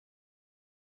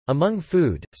Among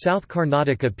food, South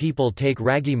Karnataka people take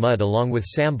ragi mud along with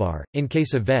sambar. In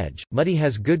case of veg, muddy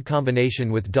has good combination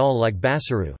with dal like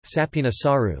basaru, sapina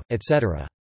saru, etc.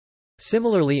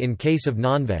 Similarly, in case of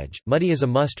non-veg, muddy is a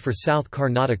must for South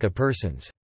Karnataka persons.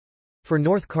 For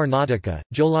North Karnataka,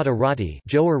 jolada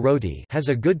roti has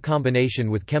a good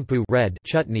combination with kempu red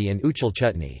chutney and uchal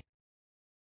chutney.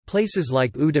 Places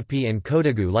like Udupi and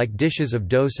Kodagu like dishes of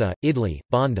dosa, idli,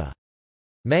 banda.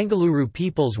 Mangaluru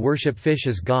peoples worship fish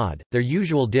as god, their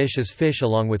usual dish is fish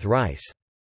along with rice.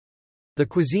 The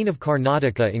cuisine of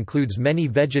Karnataka includes many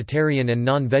vegetarian and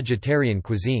non-vegetarian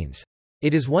cuisines.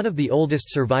 It is one of the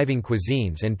oldest surviving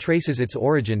cuisines and traces its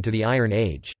origin to the Iron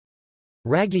Age.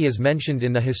 Ragi is mentioned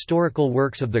in the historical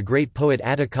works of the great poet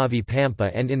Adhikavi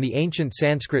Pampa and in the ancient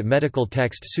Sanskrit medical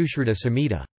text Sushruta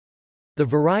Samhita. The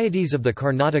varieties of the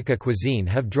Karnataka cuisine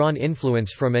have drawn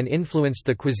influence from and influenced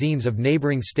the cuisines of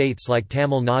neighbouring states like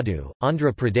Tamil Nadu,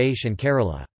 Andhra Pradesh and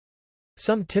Kerala.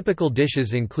 Some typical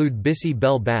dishes include bisi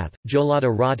bel bath,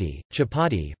 jolada roti,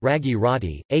 chapati, ragi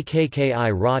roti, akki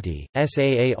roti,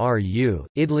 saaru,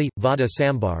 idli, vada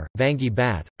sambar, vangi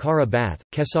bath, kara bath,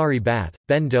 kesari bath,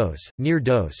 ben dose, neer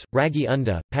dose, ragi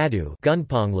unda, padu,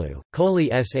 gunponglu, koli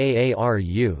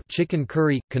saaru, chicken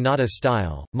curry, Kannada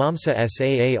style, mamsa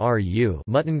saaru,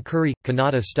 mutton curry,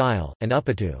 Kannada style, and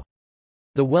uppattu.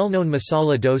 The well-known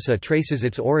masala dosa traces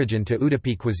its origin to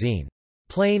Udupi cuisine.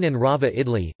 Plain and rava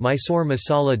idli, Mysore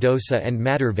masala dosa and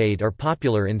madar vade are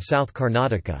popular in South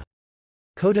Karnataka.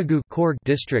 Kodagu Coorg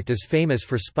district is famous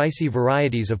for spicy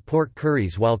varieties of pork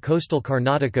curries while coastal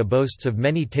Karnataka boasts of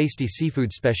many tasty seafood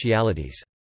specialities.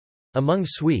 Among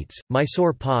sweets,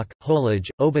 Mysore pak, holaj,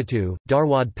 obatu,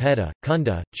 Dharwad peda,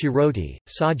 kunda, chiroti,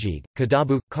 sajig,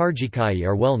 kadabu, karjikai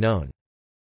are well known.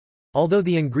 Although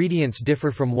the ingredients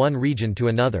differ from one region to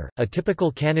another, a typical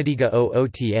Kannadiga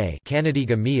oota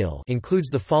Kannadiga meal includes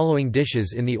the following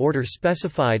dishes in the order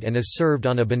specified and is served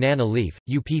on a banana leaf: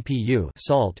 uppu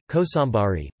salt,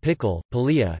 kosambari, pickle,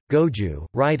 palya, goju,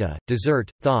 raita, dessert,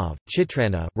 thav,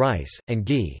 chitrana, rice, and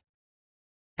ghee.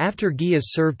 After ghee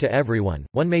is served to everyone,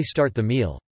 one may start the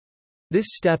meal. This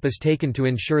step is taken to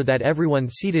ensure that everyone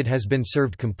seated has been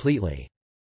served completely.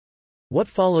 What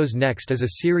follows next is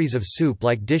a series of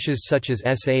soup-like dishes such as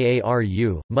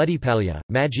saaru, mudipalya,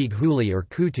 majig huli or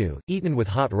kutu, eaten with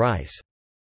hot rice.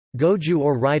 Goju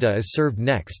or raita is served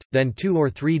next, then 2 or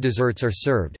 3 desserts are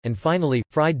served, and finally,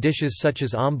 fried dishes such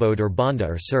as ombod or banda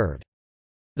are served.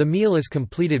 The meal is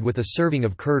completed with a serving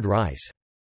of curd rice.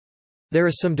 There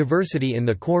is some diversity in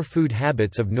the core food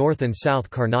habits of North and South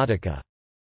Karnataka.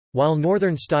 While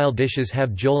northern-style dishes have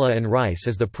jola and rice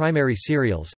as the primary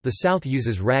cereals, the south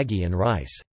uses ragi and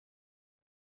rice.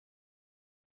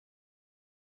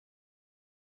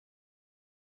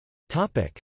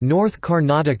 North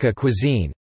Karnataka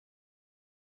cuisine.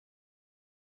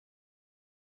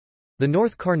 The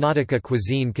North Karnataka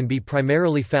cuisine can be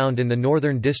primarily found in the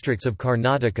northern districts of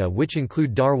Karnataka, which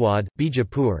include Dharwad,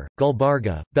 Bijapur,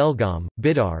 Gulbarga, Belgaum,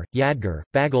 Bidar, Yadgir,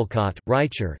 Bagalkot,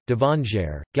 Raichur,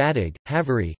 Davangere, Gadag,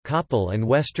 Haveri, Koppal and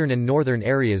western and northern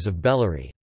areas of Bellary.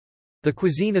 The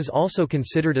cuisine is also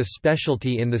considered a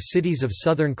specialty in the cities of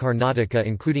southern Karnataka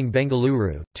including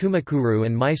Bengaluru, Tumakuru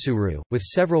and Mysuru, with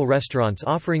several restaurants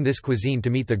offering this cuisine to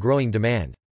meet the growing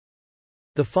demand.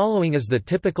 The following is the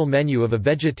typical menu of a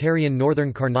vegetarian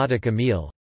northern Karnataka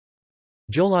meal.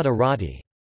 Jolada roti.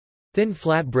 Thin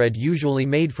flatbread usually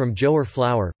made from jowar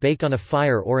flour, baked on a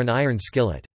fire or an iron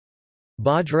skillet.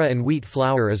 Bajra and wheat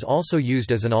flour is also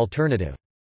used as an alternative.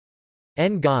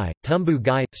 N-gai, tumbu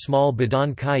gai, small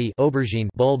badan kai aubergine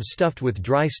bulbs stuffed with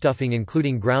dry stuffing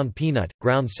including ground peanut,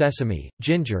 ground sesame,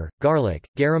 ginger, garlic,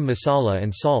 garam masala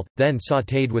and salt, then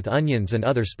sautéed with onions and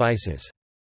other spices.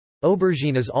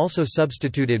 Aubergine is also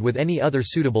substituted with any other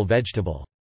suitable vegetable.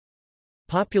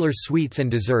 Popular sweets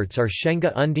and desserts are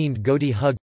shenga undined godi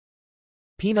hug,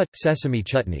 peanut sesame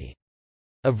chutney,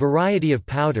 a variety of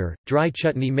powder, dry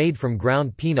chutney made from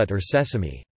ground peanut or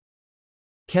sesame.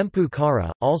 Kempu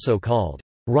kara, also called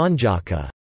ranjaka,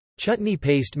 chutney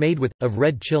paste made of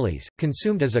red chilies,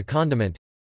 consumed as a condiment.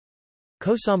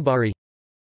 Kosambari,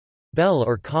 bell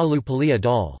or kalu palia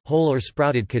dal, whole or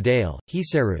sprouted kadale,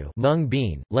 hisaru mung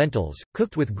bean, lentils,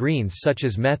 cooked with greens such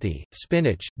as methi,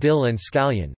 spinach, dill and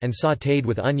scallion, and sautéed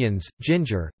with onions,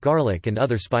 ginger, garlic and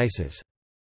other spices.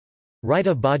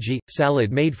 Raita bhaji,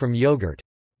 salad made from yogurt.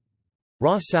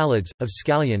 Raw salads, of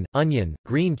scallion, onion,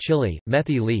 green chili,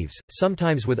 methi leaves,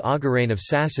 sometimes with agarain of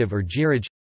sassive or jiraj.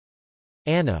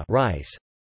 Anna rice.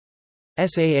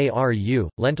 Saaru,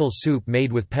 lentil soup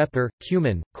made with pepper,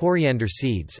 cumin, coriander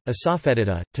seeds,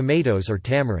 asafoetida, tomatoes or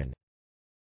tamarind.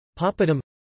 Papadum,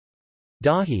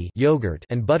 dahi yogurt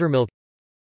and buttermilk.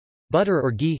 butter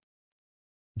or ghee.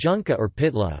 Junka or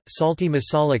pitla, salty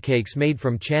masala cakes made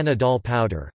from chana dal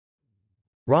powder.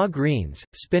 Raw greens,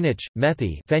 spinach,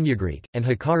 methi fenugreek, and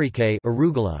hakarike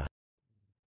arugula.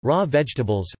 Raw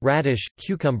vegetables, radish,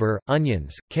 cucumber,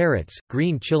 onions, carrots,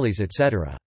 green chilies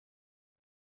etc.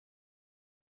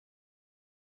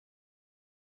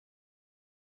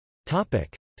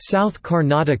 South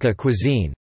Karnataka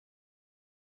cuisine.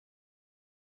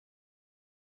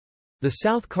 The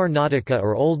South Karnataka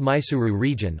or Old Mysuru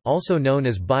region, also known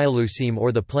as Bayaluseam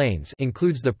or the Plains,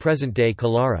 includes the present-day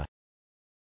Kolara,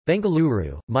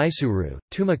 Bengaluru, Mysuru,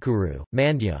 Tumakuru,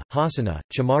 Mandya, Hasana,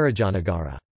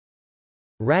 Chamarajanagara.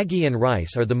 Ragi and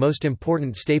rice are the most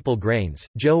important staple grains.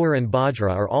 Jowar and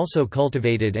bajra are also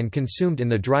cultivated and consumed in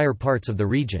the drier parts of the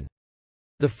region.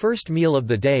 The first meal of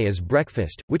the day is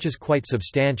breakfast, which is quite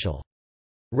substantial.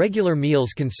 Regular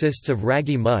meals consists of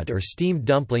ragi mud or steamed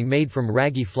dumpling made from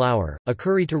ragi flour, a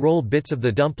curry to roll bits of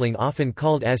the dumpling often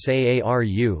called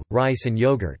saaru, rice and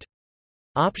yogurt.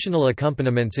 Optional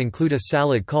accompaniments include a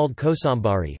salad called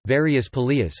Kosambari, various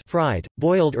palyas fried,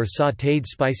 boiled or sautéed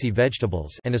spicy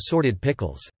vegetables and assorted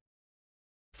pickles.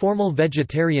 Formal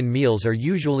vegetarian meals are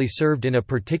usually served in a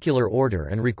particular order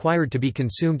and required to be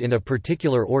consumed in a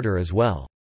particular order as well.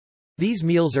 These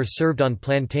meals are served on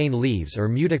plantain leaves or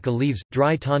mutica leaves,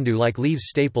 dry tandu-like leaves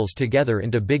staples together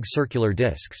into big circular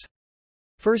discs.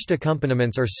 First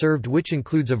accompaniments are served, which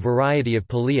includes a variety of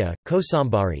palya,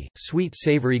 kosambari, sweet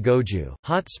savory goju,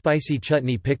 hot spicy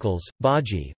chutney pickles,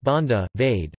 bhaji, banda,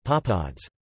 vade, papads.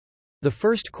 The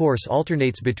first course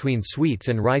alternates between sweets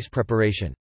and rice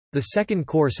preparation. The second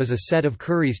course is a set of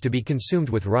curries to be consumed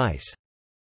with rice.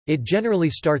 It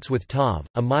generally starts with tav,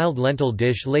 a mild lentil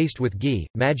dish laced with ghee,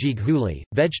 majig huli,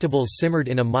 vegetables simmered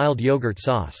in a mild yogurt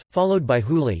sauce, followed by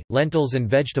huli, lentils and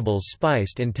vegetables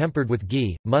spiced and tempered with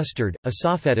ghee, mustard,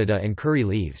 asafoetida and curry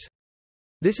leaves.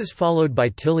 This is followed by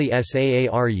tili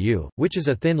saaru, which is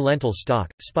a thin lentil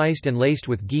stock, spiced and laced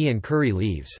with ghee and curry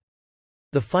leaves.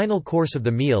 The final course of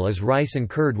the meal is rice and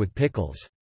curd with pickles.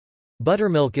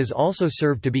 Buttermilk is also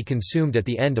served to be consumed at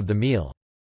the end of the meal.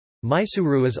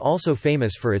 Mysuru is also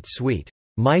famous for its sweet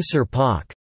Mysore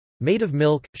pak, made of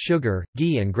milk, sugar,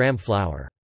 ghee and gram flour.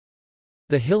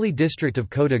 The hilly district of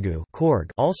Kodagu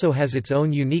also has its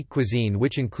own unique cuisine,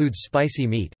 which includes spicy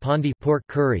meat pandi pork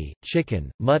curry,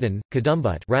 chicken, mutton,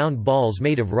 kadumbut round balls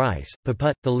made of rice,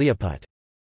 paput, thaliaput.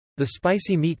 The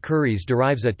spicy meat curries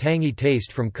derives a tangy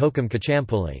taste from kokum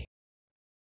kachampuli.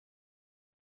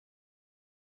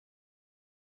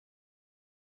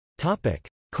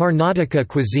 Karnataka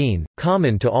cuisine,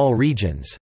 common to all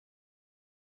regions.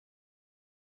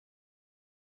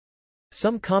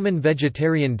 Some common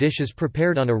vegetarian dishes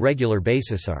prepared on a regular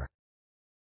basis are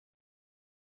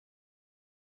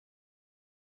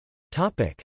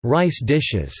rice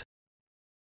dishes.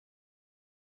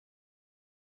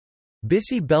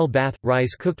 Bisi bel bath –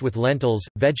 rice cooked with lentils,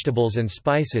 vegetables and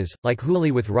spices, like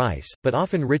huli with rice, but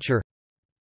often richer.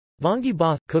 Vangi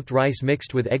bath – cooked rice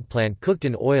mixed with eggplant cooked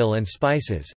in oil and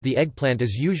spices. The eggplant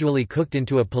is usually cooked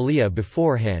into a palya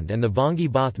beforehand and the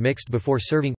vangi bath mixed before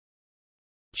serving.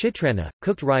 Chitrana –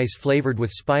 cooked rice flavored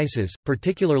with spices,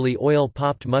 particularly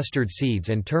oil-popped mustard seeds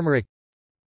and turmeric.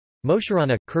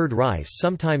 Mosharana – curd rice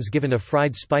sometimes given a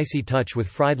fried spicy touch with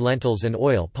fried lentils and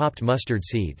oil-popped mustard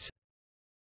seeds.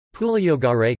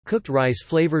 Puliyogare – cooked rice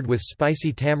flavored with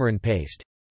spicy tamarind paste.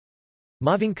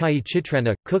 Mavinkai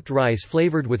chitrana – cooked rice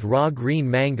flavored with raw green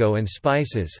mango and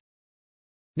spices.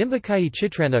 Nimbakai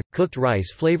chitrana – cooked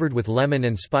rice flavored with lemon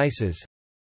and spices.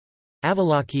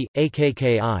 Avalaki,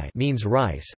 akki means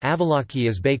rice. Avalaki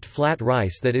is baked flat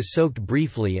rice that is soaked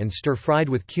briefly and stir-fried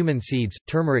with cumin seeds,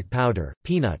 turmeric powder,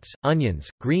 peanuts, onions,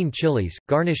 green chilies,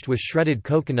 garnished with shredded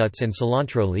coconuts and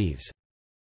cilantro leaves.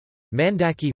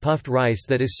 Mandaki – puffed rice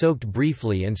that is soaked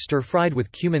briefly and stir-fried with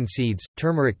cumin seeds,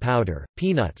 turmeric powder,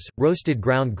 peanuts, roasted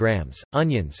ground grams,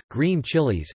 onions, green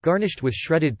chilies, garnished with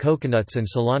shredded coconuts and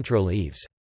cilantro leaves.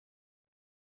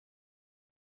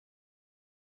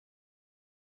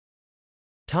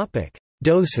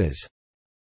 Dosas.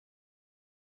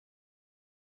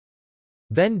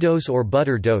 Ben dos or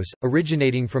butter dose,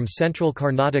 originating from central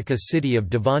Karnataka city of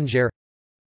Davangere.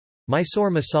 Mysore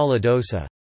masala dosa.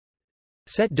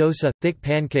 Set dosa – thick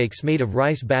pancakes made of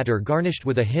rice batter garnished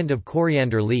with a hint of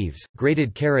coriander leaves,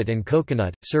 grated carrot and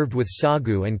coconut, served with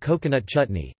sagu and coconut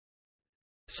chutney.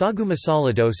 Sagu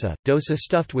masala dosa – dosa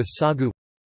stuffed with sagu.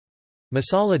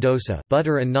 Masala dosa –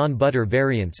 butter and non-butter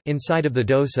variants. Inside of the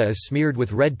dosa is smeared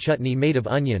with red chutney made of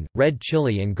onion, red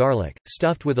chili and garlic,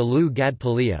 stuffed with aloo gad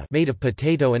palya made of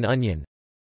potato and onion.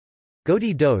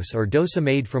 Godi dose or dosa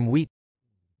made from wheat.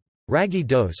 Ragi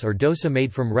dose or dosa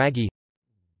made from ragi.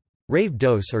 Rave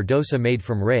dose or dosa made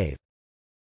from rave.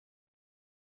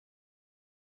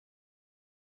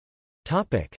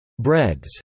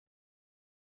 Breads.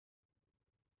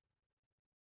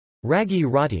 Ragi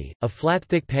roti, a flat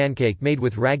thick pancake made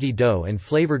with ragi dough and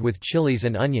flavored with chilies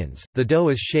and onions. The dough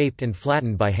is shaped and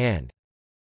flattened by hand.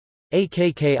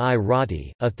 Akki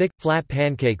roti, a thick, flat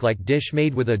pancake-like dish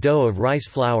made with a dough of rice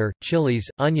flour, chilies,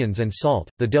 onions and salt.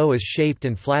 The dough is shaped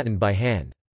and flattened by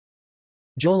hand.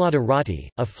 Jolada roti,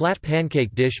 a flat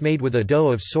pancake dish made with a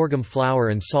dough of sorghum flour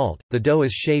and salt. The dough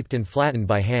is shaped and flattened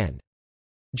by hand.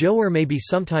 Jowar may be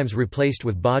sometimes replaced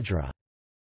with bajra.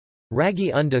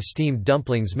 Ragi unda, steamed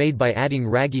dumplings made by adding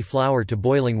ragi flour to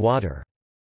boiling water.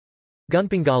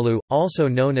 Gunpangalu, also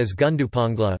known as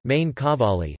gundupangla, main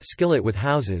kavali, skillet with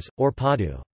houses, or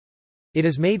padu. It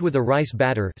is made with a rice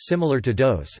batter similar to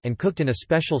dos and cooked in a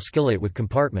special skillet with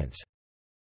compartments.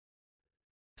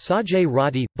 Sajay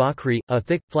roti, bakri, a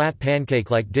thick, flat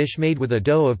pancake-like dish made with a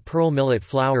dough of pearl millet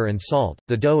flour and salt.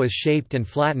 The dough is shaped and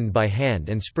flattened by hand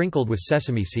and sprinkled with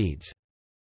sesame seeds.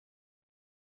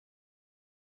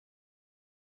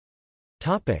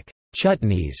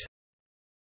 Chutneys.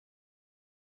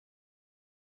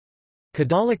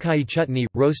 Kadalakai chutney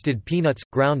 – roasted peanuts,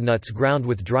 ground nuts ground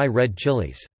with dry red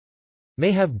chilies.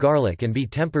 May have garlic and be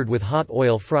tempered with hot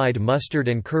oil, fried mustard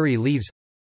and curry leaves.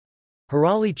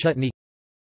 Harali chutney.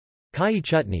 Kai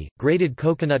chutney, grated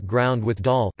coconut ground with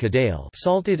dal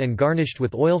salted and garnished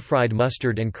with oil-fried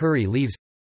mustard and curry leaves.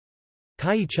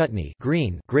 Kai chutney,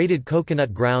 green, grated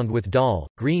coconut ground with dal,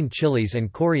 green chilies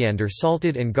and coriander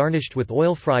salted and garnished with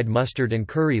oil-fried mustard and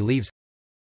curry leaves.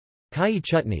 Kai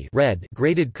chutney, red,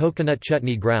 grated coconut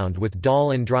chutney ground with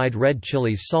dal and dried red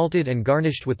chilies salted and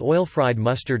garnished with oil-fried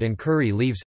mustard and curry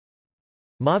leaves.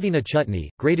 Mavina chutney,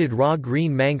 grated raw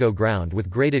green mango ground with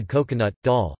grated coconut,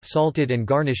 dal, salted and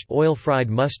garnished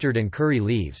oil-fried mustard and curry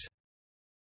leaves.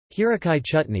 Hirakai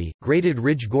chutney, grated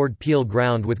ridge gourd peel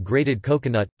ground with grated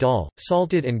coconut, dal,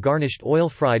 salted and garnished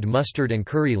oil-fried mustard and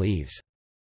curry leaves.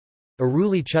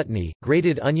 Aruli chutney,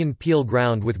 grated onion peel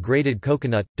ground with grated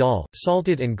coconut, dal,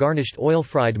 salted and garnished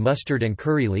oil-fried mustard and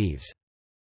curry leaves.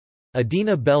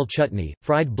 Adina bell chutney,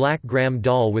 fried black gram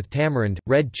dal with tamarind,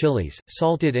 red chilies,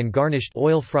 salted and garnished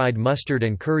oil-fried mustard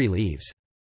and curry leaves.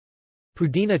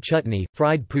 Pudina chutney,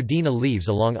 fried pudina leaves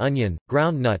along onion,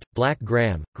 ground nut, black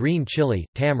gram, green chili,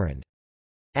 tamarind.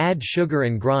 Add sugar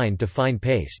and grind to fine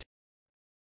paste.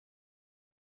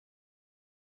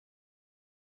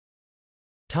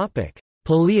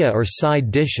 Palya or side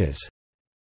dishes.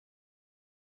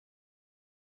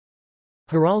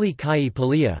 Harali kai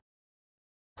palya,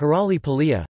 Harali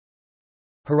palya,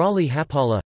 Harali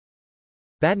hapala,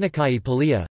 Badnakai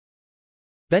palya,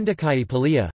 Bendakai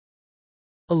palya,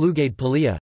 Alugade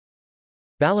palya,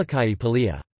 Balakai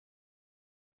palya.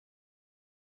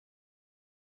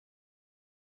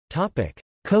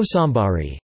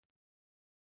 Kosambari.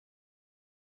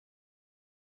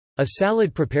 A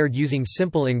salad prepared using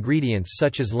simple ingredients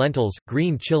such as lentils,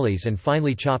 green chilies and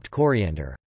finely chopped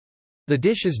coriander. The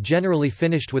dish is generally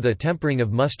finished with a tempering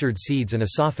of mustard seeds and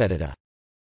asafoetida.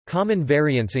 Common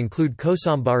variants include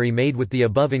kosambari made with the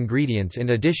above ingredients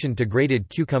in addition to grated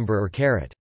cucumber or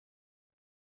carrot.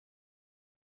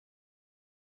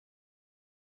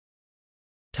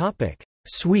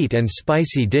 Sweet and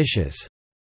spicy dishes.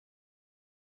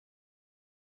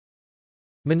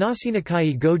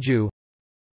 Manasinakai goju,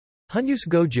 Hunyus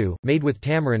goju, made with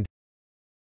tamarind.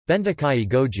 Bendakai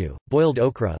goju, boiled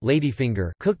okra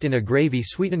ladyfinger cooked in a gravy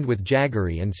sweetened with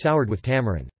jaggery and soured with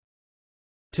tamarind.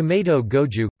 Tomato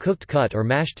goju, cooked cut or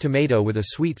mashed tomato with a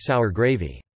sweet sour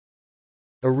gravy.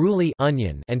 Aruli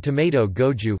onion and tomato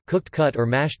goju, cooked cut or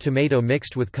mashed tomato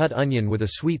mixed with cut onion with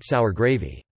a sweet sour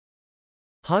gravy.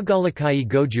 Hagalakai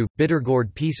goju, bitter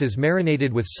gourd pieces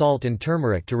marinated with salt and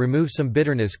turmeric to remove some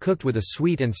bitterness cooked with a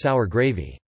sweet and sour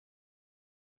gravy.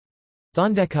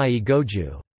 Thondekai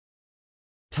goju.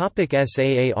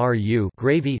 Saaru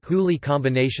gravy huli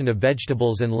combination of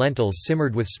vegetables and lentils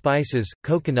simmered with spices,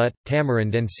 coconut,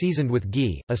 tamarind and seasoned with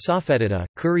ghee, asafoetida,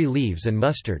 curry leaves and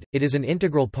mustard. It is an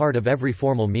integral part of every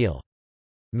formal meal.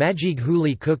 Majig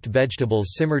huli cooked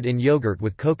vegetables simmered in yogurt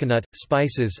with coconut,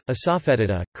 spices,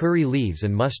 asafoetida, curry leaves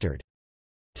and mustard.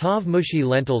 Tav mushi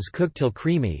lentils cooked till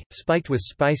creamy, spiked with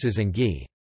spices and ghee.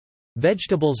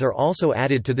 Vegetables are also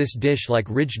added to this dish like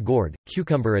ridged gourd,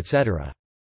 cucumber etc.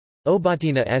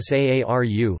 Obatina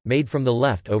saaru, made from the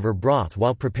left-over broth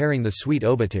while preparing the sweet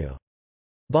obatu.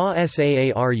 Ba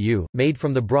saaru, made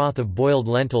from the broth of boiled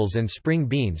lentils and spring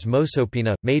beans.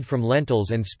 Mosopina, made from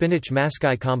lentils and spinach.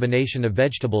 Maskai, combination of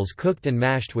vegetables cooked and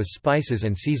mashed with spices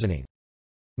and seasoning.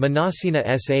 Manasina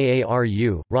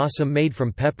Saaru, rasam made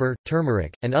from pepper,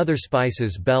 turmeric, and other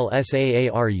spices. Bel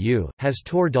Saaru, has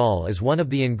tor dal as one of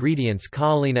the ingredients.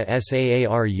 Kaalina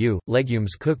Saaru,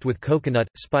 legumes cooked with coconut,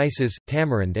 spices,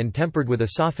 tamarind and tempered with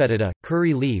asafoetida,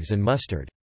 curry leaves and mustard.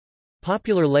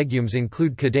 Popular legumes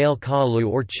include kadale kalu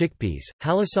or chickpeas,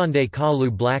 halisande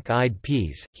kalu black-eyed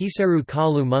peas, hisaru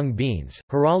kalu mung beans,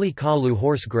 harali kalu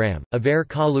horse gram, avar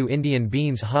kalu Indian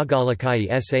beans. Hagalakai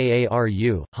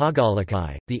Saaru,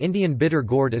 hagalakai. The Indian bitter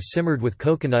gourd is simmered with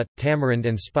coconut, tamarind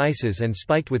and spices and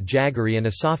spiked with jaggery and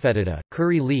asafoetida,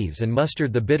 curry leaves and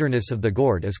mustard. The bitterness of the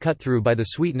gourd is cut through by the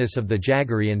sweetness of the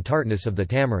jaggery and tartness of the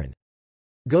tamarind.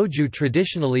 Goju.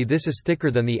 Traditionally this is thicker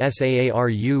than the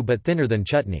Saaru but thinner than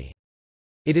chutney.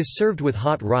 It is served with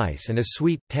hot rice and is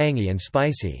sweet, tangy and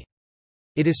spicy.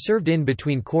 It is served in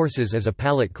between courses as a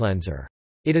palate cleanser.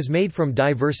 It is made from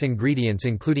diverse ingredients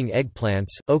including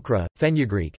eggplants, okra,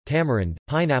 fenugreek, tamarind,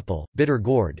 pineapple, bitter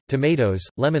gourd, tomatoes,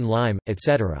 lemon lime,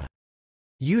 etc.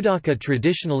 Udaka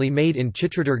traditionally made in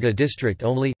Chitradurga district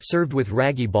only, served with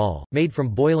ragi ball, made from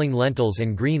boiling lentils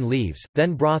and green leaves,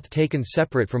 then broth taken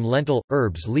separate from lentil,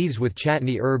 herbs leaves with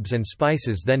chatni herbs and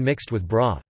spices then mixed with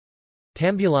broth.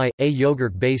 Tambulai, a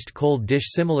yogurt-based cold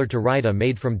dish similar to raita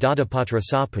made from dadapatra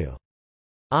sapu.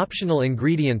 Optional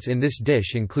ingredients in this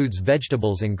dish includes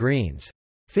vegetables and greens.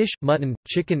 Fish, mutton,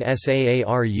 chicken.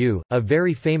 Saaru, a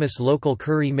very famous local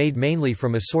curry made mainly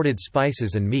from assorted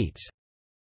spices and meats.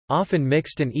 Often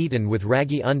mixed and eaten with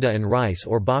ragi unda and rice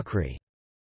or bakri.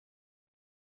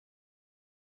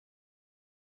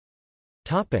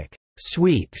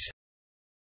 Sweets.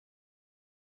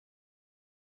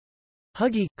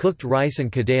 Huggy, cooked rice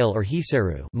and kadale or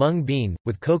hisaru mung bean,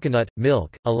 with coconut,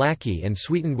 milk, alaki and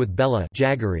sweetened with bella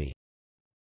jaggery.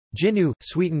 Jinu,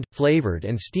 sweetened, flavored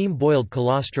and steam-boiled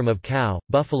colostrum of cow,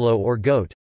 buffalo or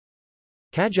goat.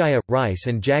 Kajaya, rice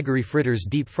and jaggery fritters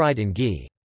deep-fried in ghee.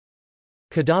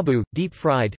 Kodagu,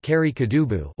 deep-fried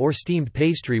or steamed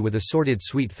pastry with assorted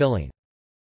sweet filling.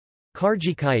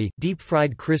 Karjikai,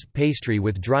 deep-fried crisp pastry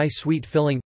with dry sweet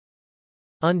filling.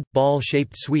 Und,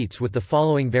 ball-shaped sweets with the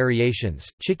following variations,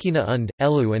 chikina und,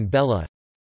 elu and bella.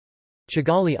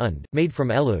 Chigali und, made from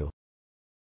elu.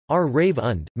 Rave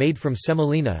und, made from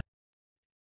semolina.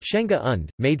 Shenga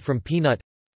und, made from peanut.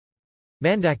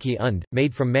 Mandaki und,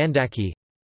 made from mandaki.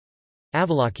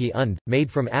 Avalaki und,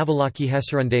 made from avalaki.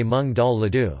 Hesarunde mung dal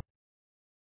ladu.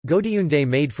 Godiunde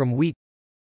made from wheat.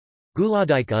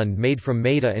 Guladaik und, made from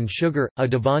maida and sugar, a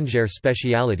Davangere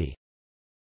speciality.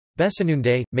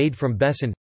 Besanunde, made from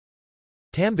besan.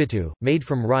 Tambitu, made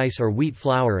from rice or wheat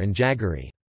flour and jaggery.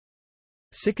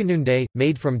 Sikanunde,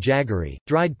 made from jaggery,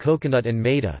 dried coconut and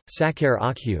maida. Sakare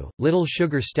akhu, little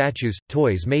sugar statues,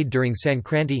 toys made during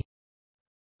Sankranti.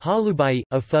 Halubai,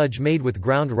 a fudge made with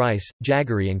ground rice,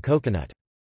 jaggery and coconut.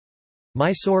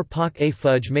 Mysore pak, a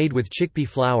fudge made with chickpea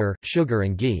flour, sugar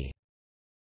and ghee.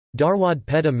 Darwad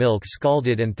peda, milk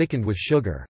scalded and thickened with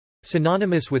sugar.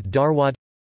 Synonymous with Darwad.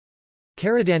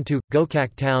 Karadantu,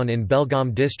 Gokak town in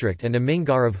Belgaum district and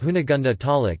Amingar of Hunagunda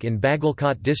Taluk in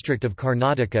Bagalkot district of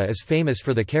Karnataka is famous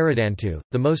for the Karadantu.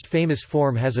 The most famous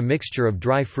form has a mixture of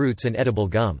dry fruits and edible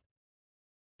gum.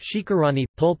 Shikarani,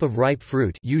 pulp of ripe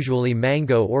fruit, usually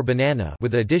mango or banana,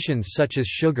 with additions such as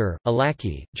sugar,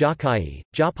 alaki, jakai,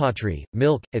 japatri,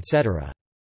 milk, etc.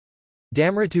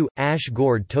 Damratu, ash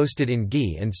gourd toasted in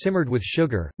ghee and simmered with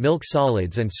sugar, milk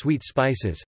solids and sweet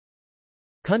spices.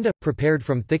 Kunda, prepared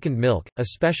from thickened milk, a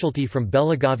specialty from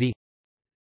Belagavi.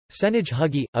 Senaj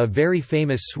huggy, a very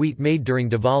famous sweet made during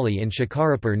Diwali in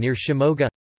Shikarapur near Shimoga.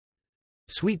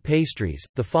 Sweet pastries,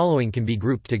 the following can be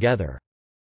grouped together.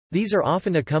 These are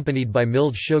often accompanied by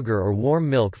milled sugar or warm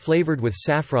milk flavored with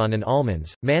saffron and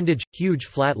almonds. Mandaj, huge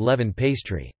flat leavened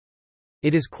pastry.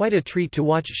 It is quite a treat to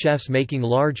watch chefs making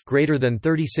large, greater than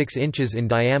 36 inches in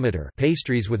diameter,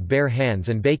 pastries with bare hands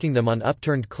and baking them on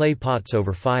upturned clay pots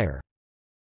over fire.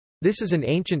 This is an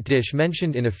ancient dish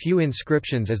mentioned in a few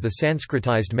inscriptions as the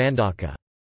Sanskritized mandaka.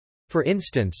 For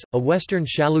instance, a Western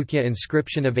Chalukya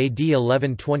inscription of AD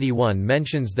 1121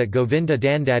 mentions that Govinda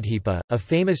Dandadhipa, a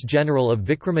famous general of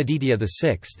Vikramaditya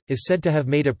VI, is said to have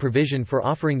made a provision for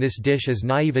offering this dish as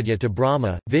Naivedya to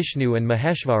Brahma, Vishnu and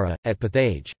Maheshvara, at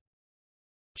Pathage.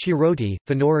 Chiroti,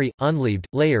 Fenori, unleaved,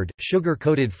 layered,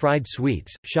 sugar-coated fried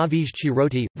sweets, Shavij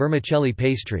chiroti, vermicelli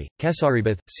pastry,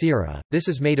 Kesaribath, Sira. This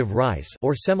is made of rice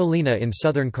or semolina in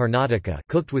southern Karnataka,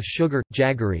 cooked with sugar,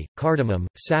 jaggery, cardamom,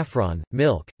 saffron,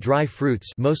 milk, dry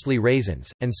fruits, mostly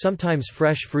raisins, and sometimes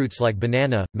fresh fruits like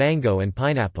banana, mango and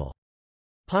pineapple.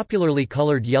 Popularly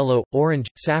colored yellow, orange,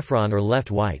 saffron or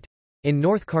left white. In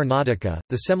North Karnataka,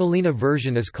 the semolina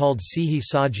version is called sihi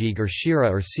sajig or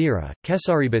shira or sira.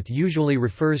 Kesaribath usually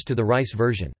refers to the rice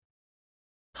version.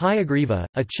 Hayagriva,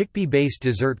 a chickpea-based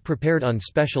dessert prepared on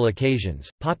special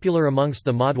occasions, popular amongst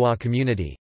the Madhwa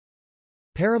community.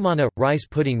 Paramana – rice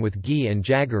pudding with ghee and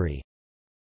jaggery.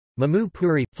 Mamu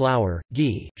puri – flour,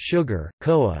 ghee, sugar,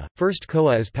 koa. First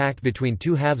koa is packed between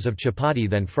two halves of chapati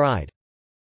then fried.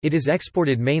 It is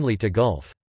exported mainly to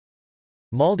Gulf.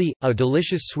 Maldi, a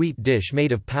delicious sweet dish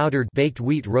made of powdered baked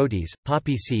wheat rotis,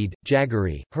 poppy seed,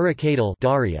 jaggery, hurricadal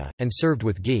daria, and served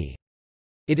with ghee.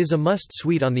 It is a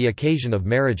must-sweet on the occasion of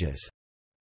marriages.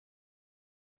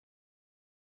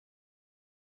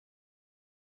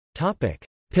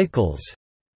 Pickles.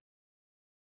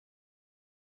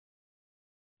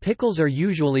 Pickles are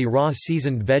usually raw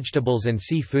seasoned vegetables and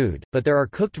seafood, but there are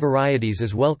cooked varieties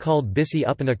as well called bisi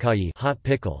upinakayi hot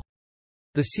pickle.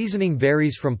 The seasoning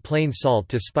varies from plain salt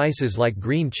to spices like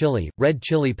green chili, red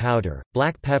chili powder,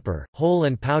 black pepper, whole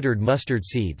and powdered mustard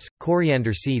seeds,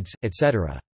 coriander seeds,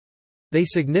 etc. They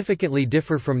significantly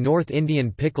differ from North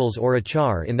Indian pickles or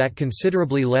achar in that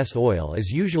considerably less oil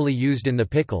is usually used in the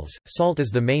pickles, salt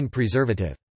is the main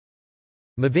preservative.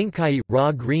 Mavinkai –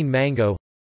 raw green mango.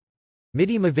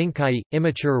 Midi mavinkai –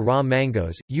 immature raw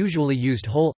mangoes, usually used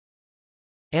whole.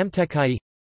 Amtekai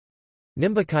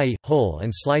Nimbakai – whole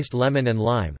and sliced lemon and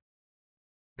lime.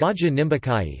 Gaja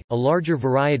nimbakai – a larger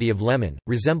variety of lemon,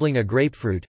 resembling a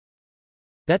grapefruit.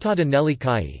 Betada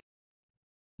nelikai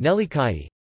Nelikai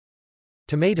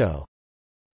Tomato.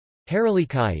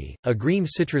 Haralikai – a green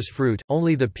citrus fruit,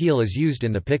 only the peel is used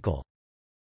in the pickle.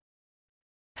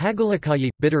 Hagalakayi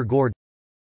 – bitter gourd.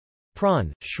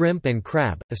 Prawn, shrimp and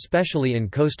crab, especially in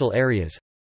coastal areas.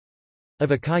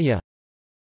 Avakaya.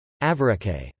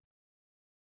 Avarake.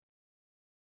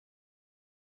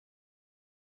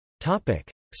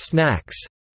 Snacks.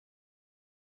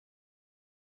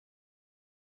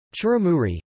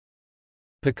 Churamuri.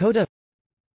 Pakoda.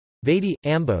 Vadi,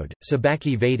 ambode,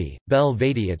 sabaki vadi, bel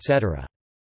vadi etc.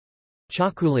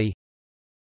 Chakuli.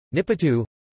 Nipatu.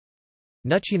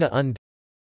 Nuchina und.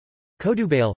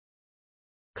 Kodubale.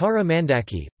 Kara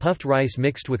mandaki, puffed rice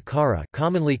mixed with kara,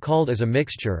 commonly called as a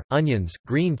mixture, onions,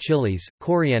 green chilies,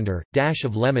 coriander, dash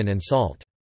of lemon and salt.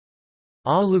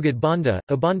 Alugad banda,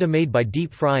 a banda made by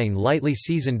deep frying lightly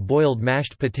seasoned boiled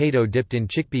mashed potato dipped in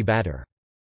chickpea batter.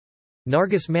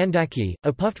 Nargis mandaki,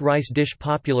 a puffed rice dish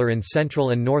popular in central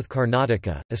and north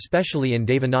Karnataka, especially in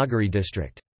Devanagari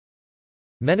district.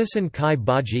 Menison kai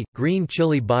bhaji, green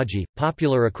chili bhaji,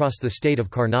 popular across the state of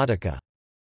Karnataka.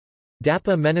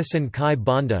 Dappa menison kai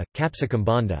banda, capsicum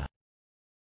banda.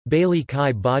 Bailey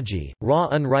kai bhaji, raw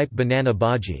unripe banana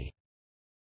bhaji.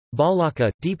 Balaka,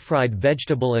 deep-fried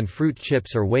vegetable and fruit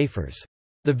chips or wafers.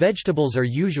 The vegetables are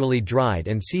usually dried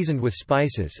and seasoned with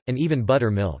spices, and even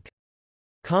buttermilk.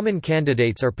 Common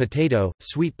candidates are potato,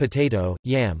 sweet potato,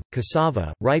 yam,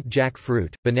 cassava, ripe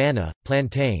jackfruit, banana,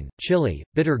 plantain, chili,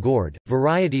 bitter gourd,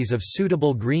 varieties of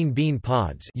suitable green bean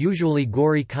pods usually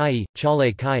gori kai,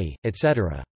 chale kai,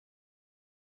 etc.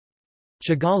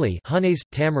 Chigali, Hunays,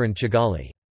 tamarind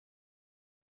chigali.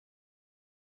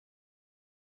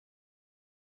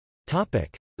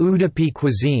 Udupi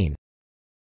cuisine.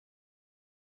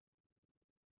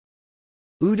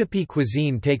 Udupi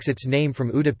cuisine takes its name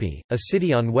from Udupi, a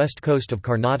city on west coast of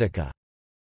Karnataka.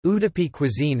 Udupi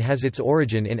cuisine has its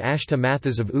origin in Ashta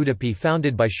Mathas of Udupi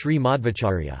founded by Sri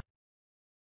Madhvacharya.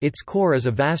 Its core is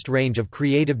a vast range of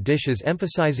creative dishes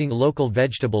emphasizing local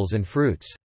vegetables and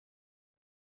fruits.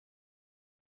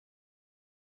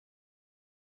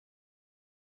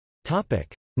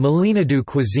 Malenadu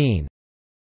cuisine.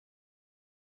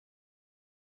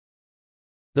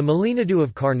 The Malenadu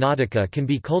of Karnataka can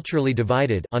be culturally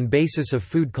divided on basis of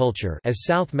food culture as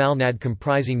South Malnad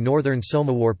comprising northern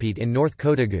Somawarpet in North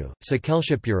Kodagu,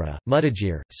 Sakelshapura,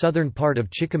 Mudajir, southern part of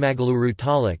Chikmagaluru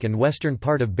Taluk and western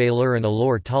part of Belur and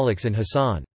Alore taluks in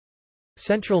Hassan.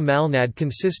 Central Malnad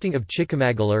consisting of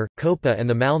Chikmagalur, Kopa and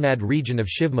the Malnad region of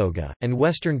Shivmoga, and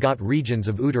western Ghat regions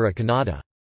of Uttara Kannada.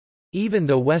 Even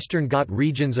though western Ghat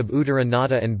regions of Uttara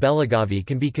Kannada and Belagavi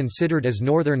can be considered as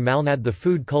northern Malnad, the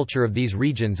food culture of these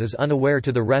regions is unaware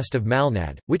to the rest of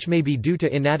Malnad, which may be due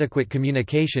to inadequate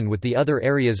communication with the other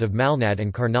areas of Malnad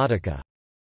and Karnataka.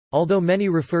 Although many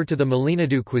refer to the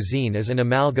Malenadu cuisine as an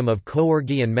amalgam of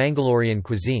Koorgi and Mangalorean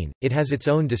cuisine, it has its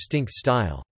own distinct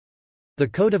style. The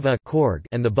Kodava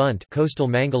and the Bunt coastal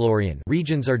Mangalorean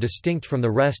regions are distinct from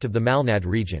the rest of the Malnad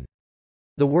region.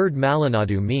 The word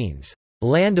Malenadu means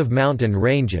land of mountain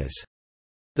ranges.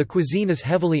 The cuisine is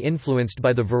heavily influenced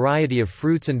by the variety of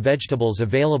fruits and vegetables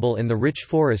available in the rich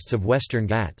forests of Western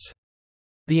Ghats.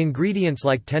 The ingredients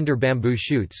like tender bamboo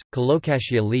shoots,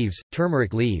 colocasia leaves,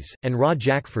 turmeric leaves, and raw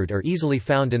jackfruit are easily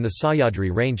found in the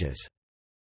Sahyadri ranges.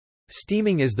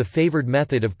 Steaming is the favored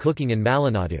method of cooking in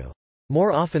Malenadu.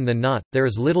 More often than not, there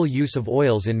is little use of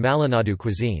oils in Malenadu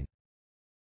cuisine.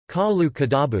 Kalu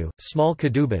kadabu, small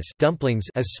kadubas dumplings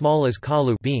as small as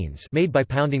kalu beans made by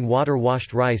pounding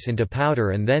water-washed rice into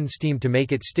powder and then steamed to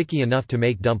make it sticky enough to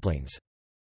make dumplings.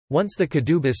 Once the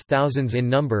kadubas, thousands in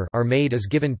number, are made is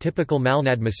given typical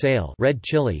Malnad masale, red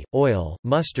chili, oil,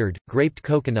 mustard, graped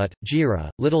coconut, jeera,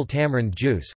 little tamarind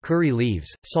juice, curry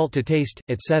leaves, salt to taste,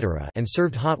 etc., and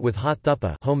served hot with hot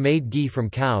thuppa, homemade ghee from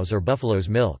cows or buffalo's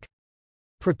milk.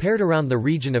 Prepared around the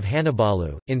region of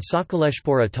Hanabalu, in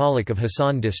Sakaleshpura taluk of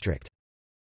Hassan district.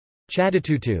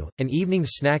 Chadatutu, an evening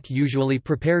snack usually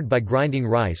prepared by grinding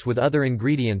rice with other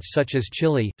ingredients such as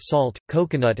chili, salt,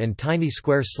 coconut and tiny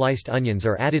square sliced onions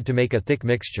are added to make a thick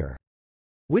mixture.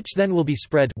 Which then will be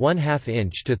spread 1/2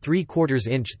 inch to 3/4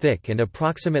 inch thick and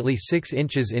approximately 6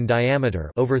 inches in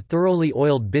diameter over thoroughly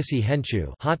oiled bisi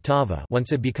henchu hot tava.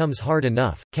 Once it becomes hard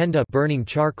enough, kenda burning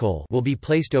charcoal will be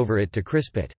placed over it to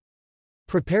crisp it.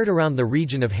 Prepared around the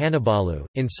region of Hanabalu,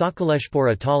 in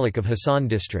Sakaleshpura taluk of Hassan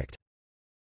district.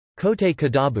 Kote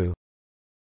kadabu,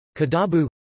 kadabu,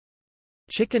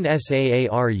 chicken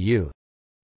saaru,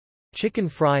 chicken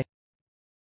fry,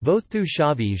 vothu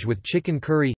shavij with chicken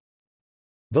curry,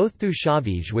 vothu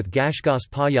shavij with gashgas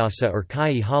payasa or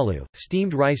kai halu,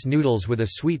 steamed rice noodles with a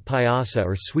sweet payasa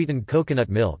or sweetened coconut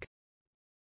milk.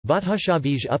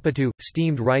 Vathushavij upatu,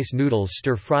 steamed rice noodles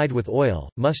stir-fried with oil,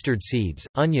 mustard seeds,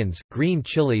 onions, green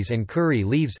chilies and curry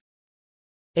leaves.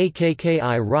 Akki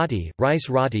roti, rice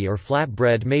roti or flat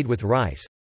bread made with rice.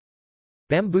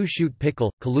 Bamboo shoot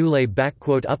pickle, kalule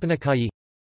upanakai.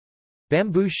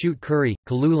 Bamboo shoot curry,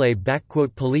 kalule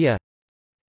Palya.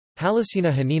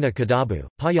 Halasina hanina kadabu,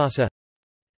 payasa.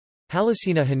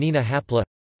 Halasina hanina hapla.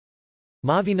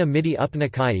 Mavina midi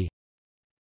upanakai.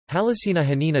 Halasina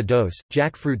hanina dose,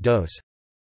 jackfruit dose.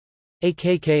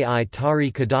 Akki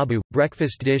tari kadabu,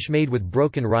 breakfast dish made with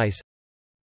broken rice.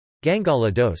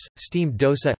 Gangala dose, steamed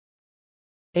dosa.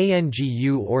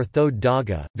 Angu or thode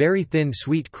daga, very thin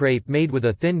sweet crepe made with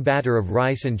a thin batter of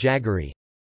rice and jaggery.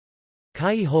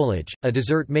 Kai holaj, a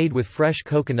dessert made with fresh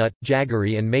coconut,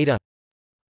 jaggery and maida.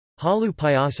 Halu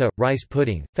payasa, rice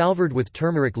pudding, flavored with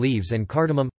turmeric leaves and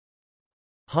cardamom.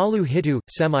 Halu hitu,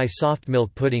 semi-soft milk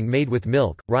pudding made with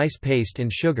milk, rice paste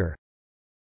and sugar.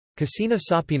 Kasina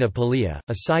sapina Palya,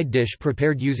 a side dish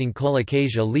prepared using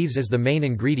colocasia leaves as the main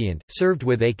ingredient, served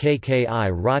with akki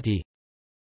roti.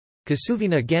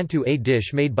 Kasuvina gantu, a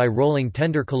dish made by rolling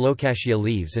tender colocasia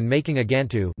leaves and making a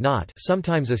gantu knot,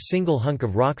 sometimes a single hunk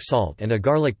of rock salt and a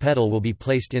garlic petal will be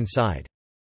placed inside.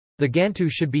 The gantu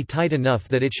should be tight enough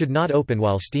that it should not open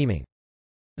while steaming.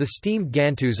 The steamed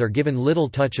gantus are given little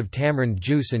touch of tamarind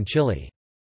juice and chili.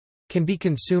 Can be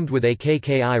consumed with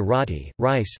akki roti,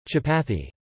 rice, chapati.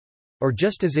 Or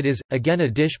just as it is, again a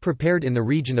dish prepared in the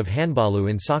region of Hanbalu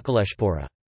in Sakaleshpura.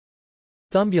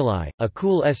 Thumbuli, a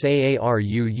cool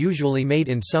saaru usually made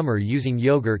in summer using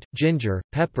yogurt, ginger,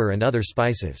 pepper and other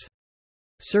spices.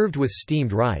 Served with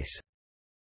steamed rice.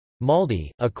 Maldi,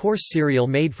 a coarse cereal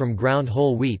made from ground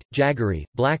whole wheat, jaggery,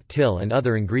 black till and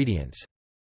other ingredients.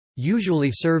 Usually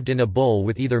served in a bowl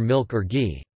with either milk or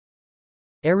ghee.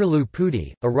 Arelu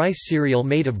pudi, a rice cereal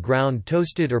made of ground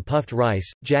toasted or puffed rice,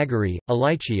 jaggery,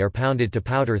 elaichi are pounded to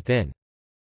powder thin.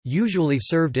 Usually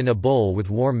served in a bowl with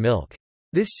warm milk.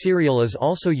 This cereal is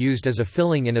also used as a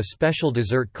filling in a special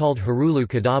dessert called harulu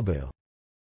kadabu.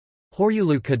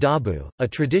 Horyulu kadabu, a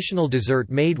traditional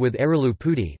dessert made with arelu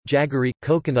pudi, jaggery,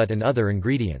 coconut and other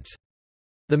ingredients.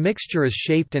 The mixture is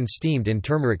shaped and steamed in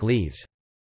turmeric leaves.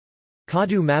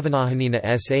 Kadu mavanahanina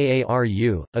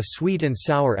saaru, a sweet and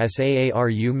sour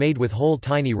saaru made with whole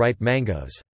tiny ripe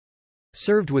mangoes.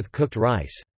 Served with cooked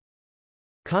rice.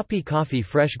 Kapi coffee,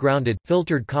 fresh grounded,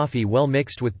 filtered coffee well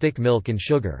mixed with thick milk and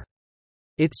sugar.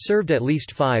 It's served at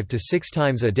least 5 to 6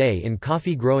 times a day in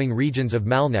coffee-growing regions of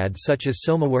Malnad such as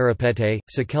Somawarapete,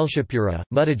 Sakaleshpura,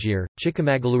 Mudajir,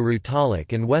 Chikmagaluru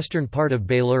taluk and western part of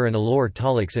Belur and Alore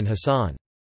taluks in Hassan.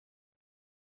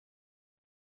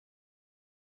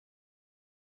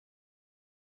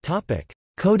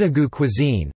 Kodagu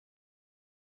cuisine.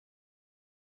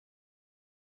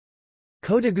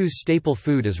 Kodagu's staple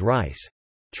food is rice.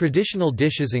 Traditional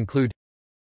dishes include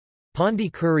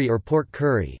Pondi curry or pork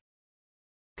curry,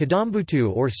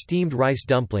 Kadambutu or steamed rice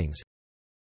dumplings,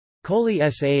 Koli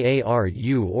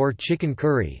saaru or chicken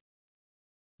curry,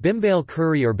 Bimbale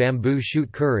curry or bamboo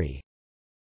shoot curry,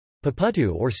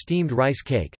 Paputu or steamed rice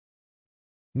cake,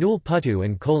 Nul putu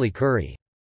and Koli curry.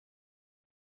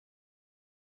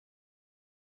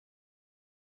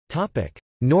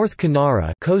 North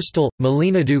Canara coastal,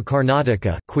 Malenadu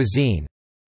Karnataka cuisine.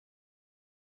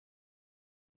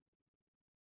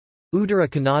 Uttara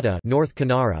Kannada North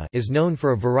Canara is known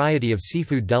for a variety of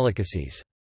seafood delicacies.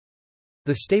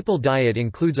 The staple diet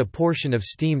includes a portion of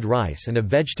steamed rice and a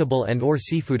vegetable and/or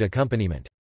seafood accompaniment.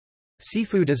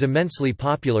 Seafood is immensely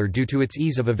popular due to its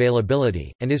ease of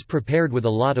availability, and is prepared with a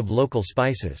lot of local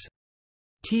spices.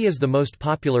 Tea is the most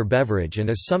popular beverage and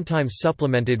is sometimes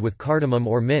supplemented with cardamom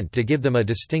or mint to give them a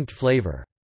distinct flavor.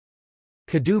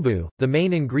 Kodagu, the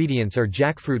main ingredients are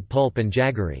jackfruit pulp and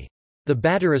jaggery. The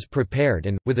batter is prepared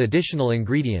and, with additional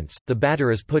ingredients, the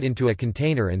batter is put into a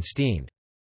container and steamed.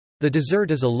 The dessert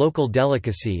is a local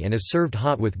delicacy and is served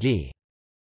hot with ghee.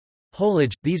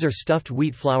 Holage, these are stuffed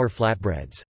wheat flour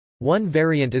flatbreads. One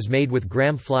variant is made with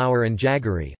gram flour and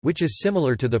jaggery, which is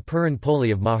similar to the puran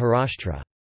poli of Maharashtra.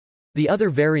 The other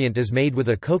variant is made with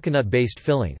a coconut-based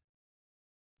filling.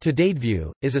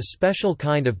 Tadadeview is a special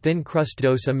kind of thin-crust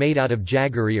dosa made out of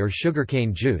jaggery or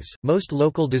sugarcane juice. Most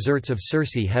local desserts of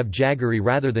Sirsi have jaggery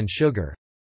rather than sugar.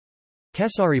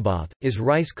 Kesaribath is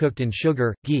rice cooked in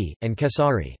sugar, ghee, and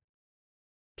kesari.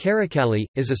 Karakali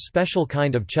is a special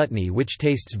kind of chutney which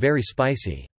tastes very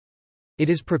spicy. It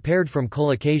is prepared from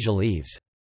colocasia leaves.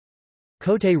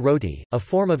 Kote roti, a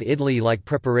form of idli-like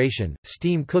preparation,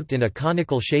 steam-cooked in a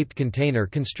conical-shaped container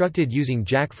constructed using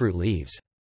jackfruit leaves.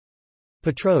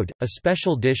 Patrode, a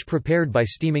special dish prepared by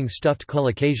steaming stuffed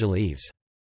colocasia leaves.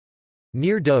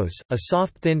 Neer dose, a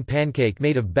soft thin pancake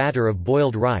made of batter of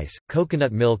boiled rice,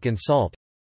 coconut milk and salt.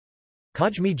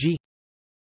 Kajmiji.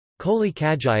 Koli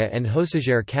kajaya and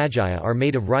hosajare kajaya are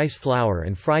made of rice flour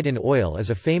and fried in oil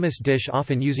as a famous dish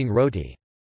often using roti.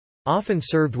 Often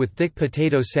served with thick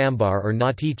potato sambar or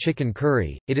nati chicken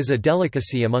curry, it is a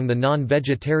delicacy among the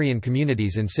non-vegetarian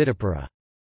communities in Siddhapura.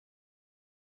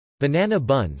 Banana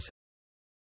buns.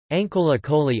 Ankola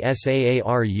koli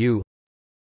saaru.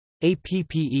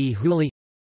 Appe huli.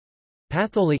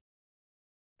 Patholi.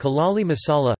 Kalali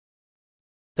masala.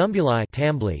 Thumbuli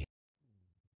tambli.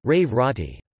 Rave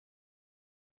roti.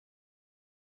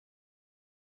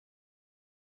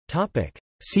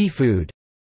 Seafood.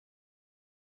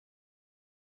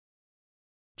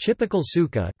 Chipikal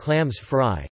suka clams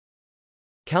fry.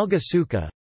 Kalga suka.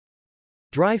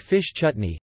 Dry fish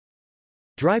chutney.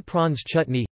 Dry prawns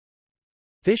chutney.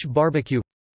 Fish barbecue.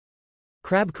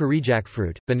 Crab curry.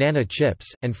 Jackfruit, banana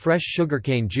chips, and fresh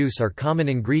sugarcane juice are common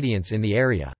ingredients in the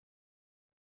area.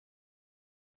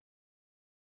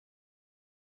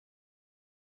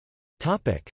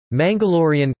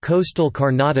 Mangalorean coastal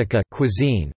Karnataka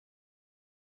cuisine.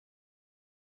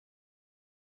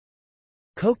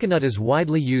 Coconut is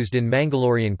widely used in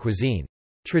Mangalorean cuisine.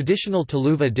 Traditional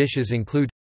Tuluva dishes include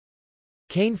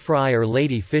cane fry or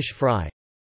lady fish fry,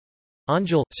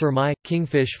 anjal, surmai,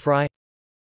 kingfish fry,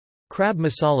 crab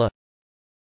masala,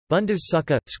 bundas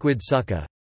suka, squid suka,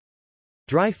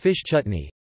 dry fish chutney,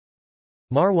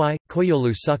 marwai,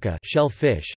 koyolu suka, shell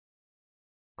fish,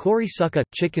 kori suka,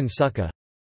 chicken suka,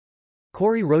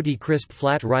 kori roti, crisp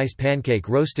flat rice pancake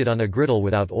roasted on a griddle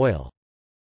without oil.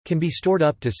 Can be stored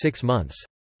up to 6 months.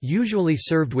 Usually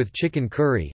served with chicken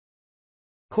curry.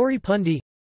 Kori pundi,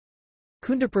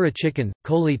 kundapura chicken,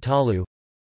 koli talu,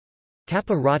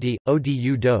 kappa roti,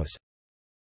 odu dose,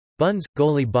 buns,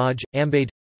 goli baj, ambade,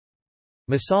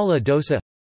 masala dosa,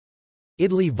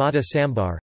 idli vada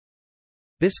sambar,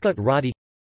 biscuit roti,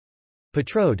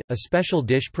 patrode, a special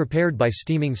dish prepared by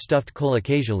steaming stuffed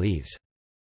colocasia leaves.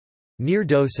 Neer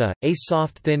dosa, a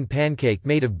soft thin pancake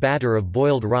made of batter of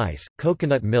boiled rice,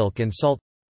 coconut milk and salt.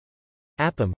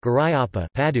 Appam, garayappa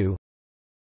padu,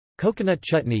 coconut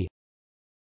chutney.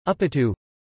 Uppattu,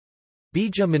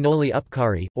 bija manoli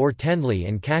upkari, or tenli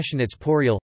and cashewnits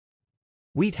porial.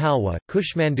 Wheat halwa,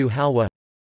 kushmandu halwa.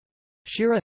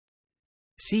 Shira,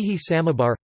 sihi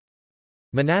samabar,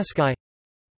 manaskai.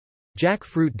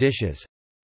 Jackfruit dishes.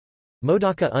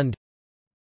 Modaka und,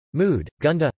 mood,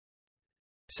 gunda.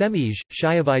 Semij,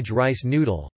 Shayavij rice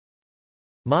noodle.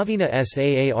 Mavina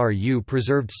Saaru,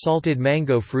 preserved salted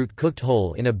mango fruit cooked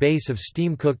whole in a base of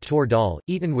steam-cooked tur dal,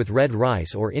 eaten with red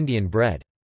rice or Indian bread.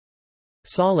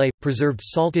 Sale, preserved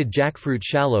salted jackfruit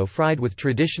shallow fried with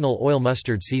traditional oil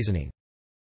mustard seasoning.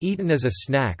 Eaten as a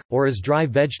snack, or as dry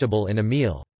vegetable in a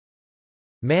meal.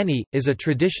 Mani, is a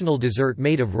traditional dessert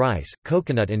made of rice,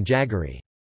 coconut and jaggery.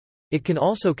 It can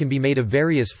be made of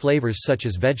various flavors such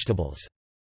as vegetables.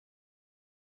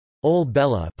 Ol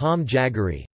bella palm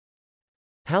jaggery,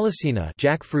 halasina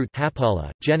jackfruit hapala,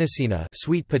 genesina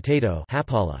sweet potato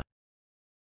hapala.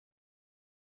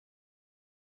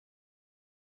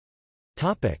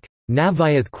 Topic: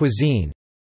 Navayath cuisine.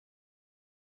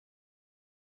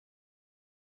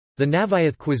 The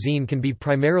Navayath cuisine can be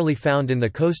primarily found in the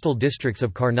coastal districts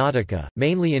of Karnataka,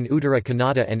 mainly in Uttara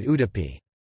Kannada and Udupi.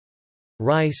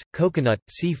 Rice, coconut,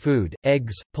 seafood,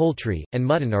 eggs, poultry, and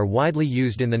mutton are widely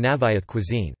used in the Navayath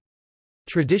cuisine.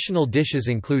 Traditional dishes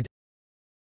include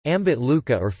ambit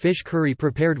luka or fish curry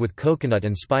prepared with coconut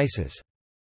and spices.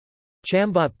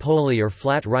 Chambot poli or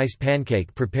flat rice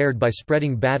pancake prepared by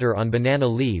spreading batter on banana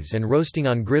leaves and roasting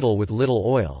on griddle with little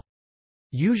oil.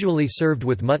 Usually served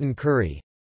with mutton curry.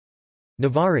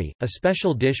 Navari, a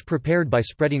special dish prepared by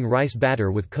spreading rice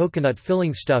batter with coconut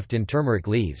filling stuffed in turmeric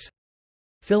leaves.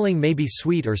 Filling may be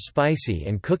sweet or spicy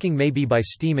and cooking may be by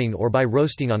steaming or by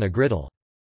roasting on a griddle.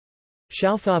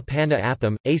 Shaufa panna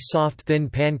appam, a soft thin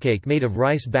pancake made of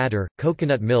rice batter,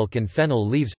 coconut milk and fennel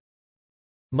leaves.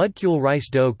 Mudkul rice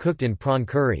dough cooked in prawn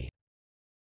curry.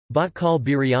 Bhatkal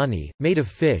biryani, made of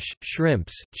fish,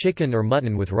 shrimps, chicken or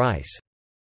mutton with rice.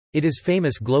 It is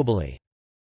famous globally.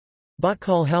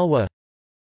 Bhatkal halwa.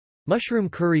 Mushroom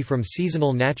curry from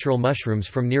seasonal natural mushrooms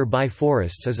from nearby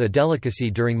forests is a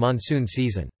delicacy during monsoon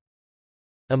season.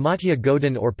 Amatya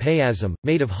godin or payasam,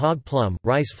 made of hog plum,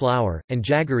 rice flour, and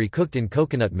jaggery cooked in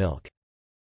coconut milk.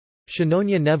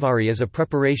 Shanonya nevari is a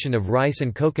preparation of rice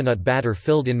and coconut batter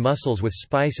filled in mussels with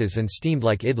spices and steamed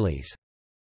like idlis.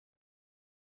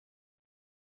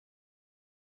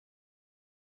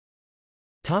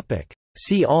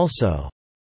 See also: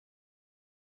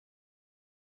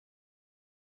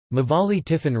 Mavali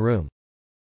tiffin room.